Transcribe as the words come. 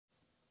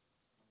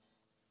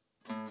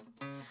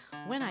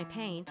When I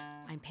paint,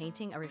 I'm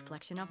painting a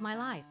reflection of my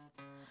life,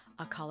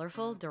 a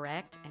colorful,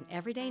 direct, and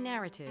everyday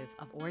narrative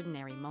of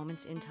ordinary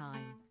moments in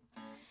time.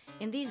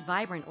 In these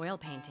vibrant oil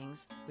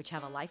paintings, which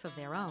have a life of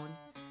their own,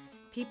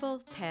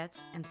 people,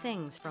 pets, and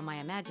things from my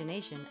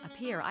imagination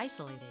appear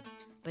isolated,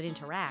 but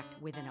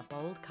interact within a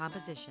bold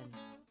composition.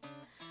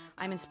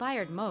 I'm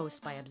inspired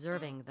most by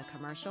observing the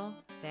commercial,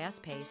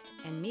 fast-paced,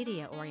 and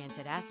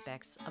media-oriented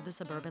aspects of the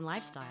suburban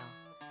lifestyle.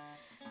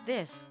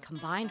 This,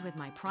 combined with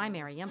my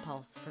primary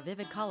impulse for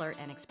vivid color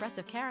and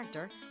expressive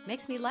character,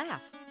 makes me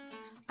laugh.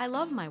 I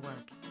love my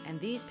work, and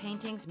these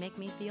paintings make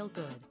me feel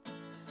good.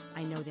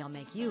 I know they'll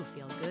make you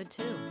feel good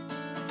too.